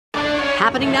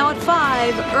Happening now at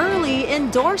 5, early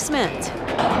endorsement.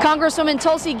 Congresswoman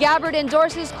Tulsi Gabbard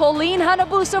endorses Colleen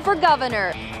Hanabusa for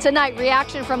governor. Tonight,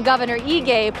 reaction from Governor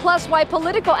Ige, plus why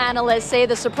political analysts say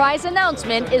the surprise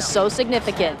announcement is so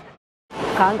significant.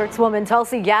 Congresswoman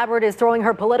Tulsi Gabbard is throwing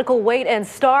her political weight and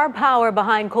star power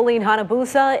behind Colleen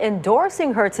Hanabusa,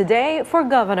 endorsing her today for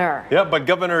governor. Yeah, but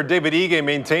Governor David Ige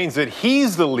maintains that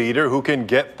he's the leader who can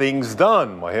get things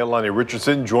done. Waiʻanae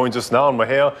Richardson joins us now. And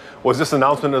Waiʻanae, was this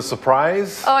announcement a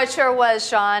surprise? Oh, it sure was,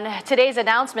 Sean. Today's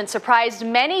announcement surprised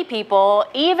many people,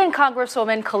 even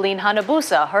Congresswoman Colleen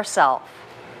Hanabusa herself.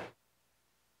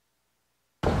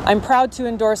 I'm proud to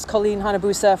endorse Colleen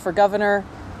Hanabusa for governor,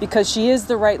 because she is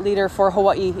the right leader for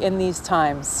Hawaii in these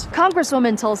times.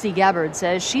 Congresswoman Tulsi Gabbard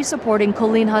says she's supporting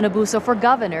Colleen Hanabusa for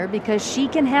governor because she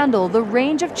can handle the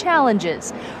range of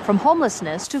challenges, from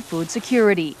homelessness to food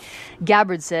security.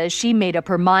 Gabbard says she made up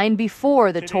her mind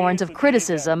before the torrent of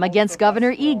criticism against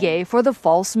Governor Ige for the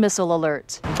false missile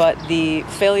alert. But the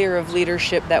failure of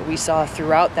leadership that we saw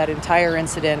throughout that entire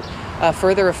incident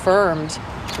further affirmed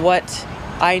what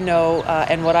I know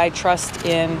and what I trust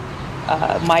in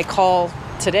my call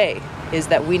today, is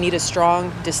that we need a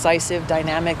strong, decisive,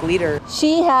 dynamic leader.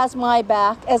 She has my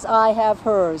back as I have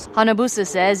hers. Hanabusa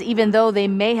says even though they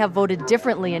may have voted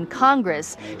differently in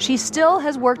Congress, she still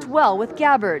has worked well with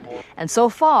Gabbard and so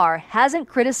far hasn't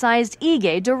criticized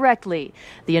Ige directly.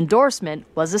 The endorsement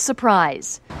was a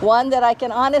surprise. One that I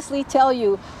can honestly tell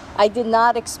you I did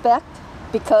not expect,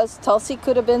 because Tulsi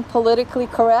could have been politically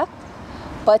correct,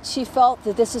 but she felt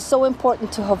that this is so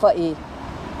important to Hawaii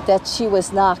that she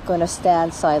was not going to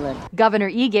stand silent.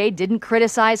 Governor Ige didn't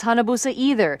criticize Hanabusa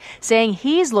either, saying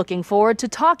he's looking forward to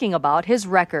talking about his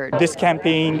record. This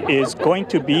campaign is going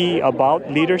to be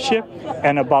about leadership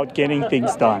and about getting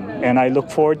things done. And I look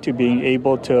forward to being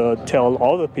able to tell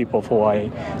all the people of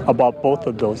Hawaii about both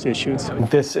of those issues.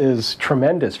 This is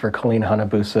tremendous for Colleen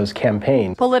Hanabusa's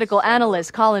campaign. Political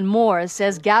analyst Colleen Moore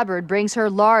says Gabbard brings her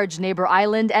large neighbor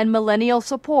island and millennial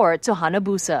support to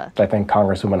Hanabusa. I think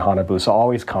Congresswoman Hanabusa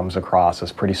always comes across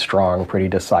as pretty strong, pretty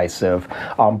decisive.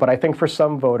 But I think for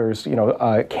some voters,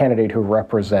 a candidate who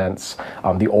represents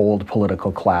the old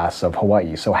political class of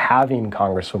Hawaii. So having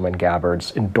Congresswoman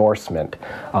Gabbard's endorsement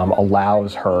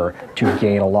allows her to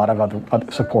gain a lot of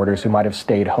other supporters who might have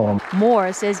stayed home.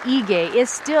 Moore says Ige is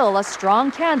still a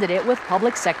strong candidate with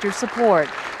public sector support,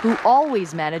 who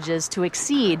always manages to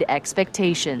exceed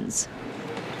expectations.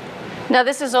 Now,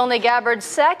 this is only Gabbard's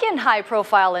second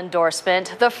high-profile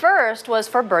endorsement. The first was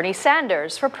for Bernie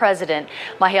Sanders for president.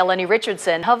 Waiʻanae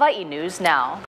Richardson, Hawaii News Now.